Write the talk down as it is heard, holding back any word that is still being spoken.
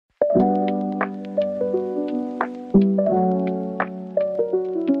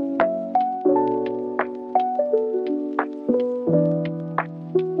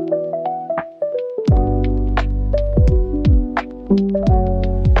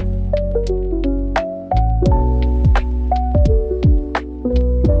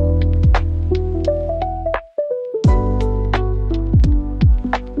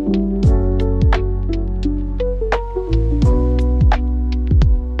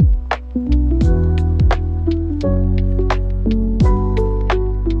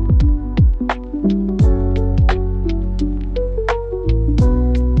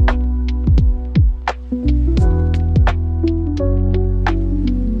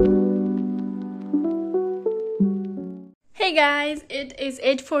Hey guys, it is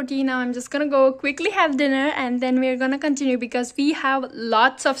 8:40 now. I'm just gonna go quickly have dinner and then we're gonna continue because we have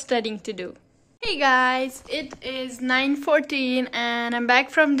lots of studying to do. Hey guys, it is 9:14 and I'm back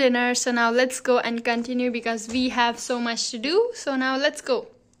from dinner. So now let's go and continue because we have so much to do. So now let's go.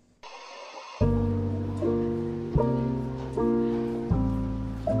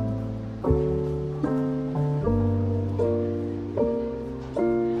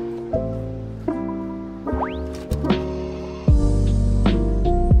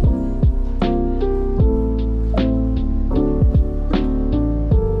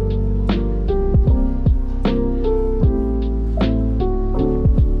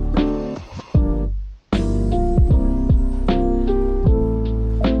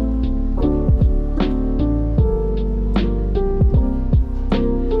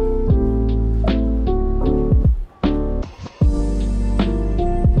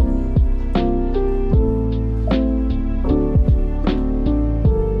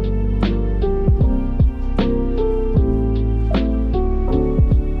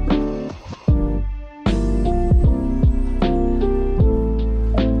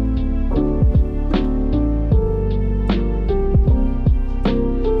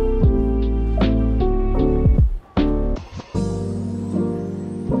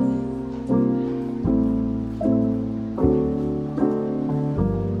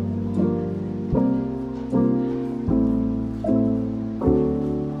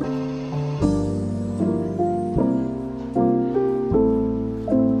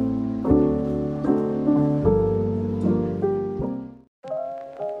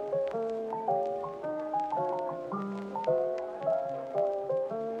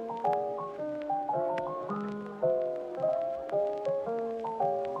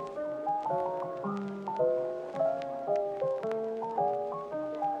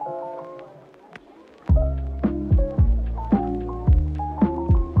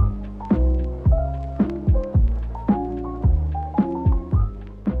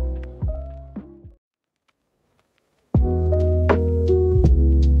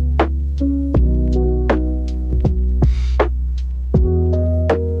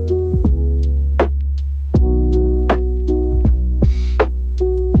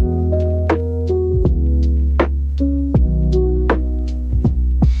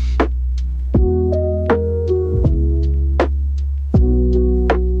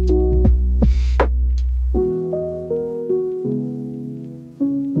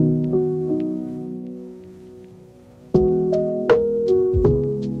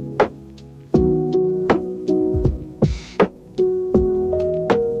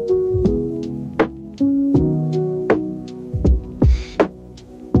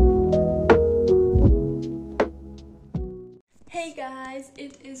 Hey guys,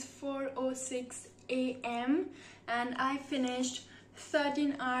 it is 4:06 a.m. and I finished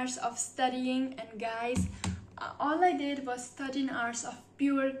 13 hours of studying, and guys, all I did was 13 hours of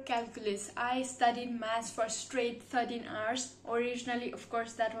pure calculus. I studied maths for straight 13 hours. Originally, of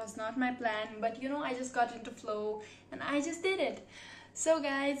course, that was not my plan, but I just got into flow and I just did it. So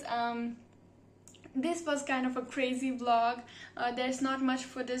guys, this was kind of a crazy vlog. There's not much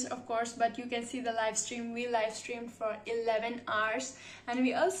footage, of course, but you can see the live stream. We live streamed for 11 hours and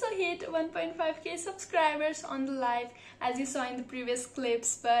we also hit 1.5k subscribers on the live, as you saw in the previous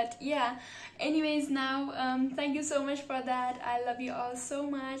clips. But yeah, anyways, now thank you so much for that. I love you all so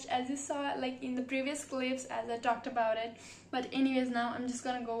much, as you saw like in the previous clips as I talked about it. But anyways, now I'm just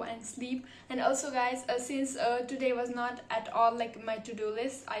gonna go and sleep. And also guys, since today was not at all like my to-do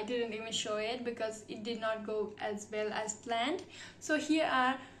list, I didn't even show it because it did not go as well as planned. So here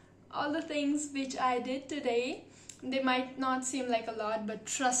are all the things which I did today. They might not seem like a lot, but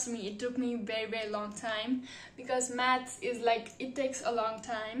trust me, it took me very long time, because maths is like, it takes a long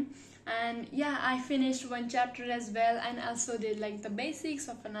time. And yeah, I finished one chapter as well, and also did like the basics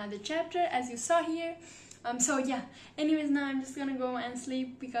of another chapter, as you saw here. So yeah, anyways, now I'm just gonna go and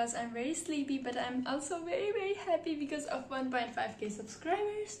sleep because I'm very sleepy, but I'm also very happy because of 1.5k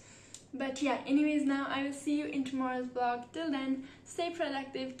subscribers. But yeah, anyways, now I will see you in tomorrow's vlog. Till then, stay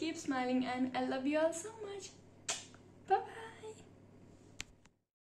productive, keep smiling, and I love you all so much.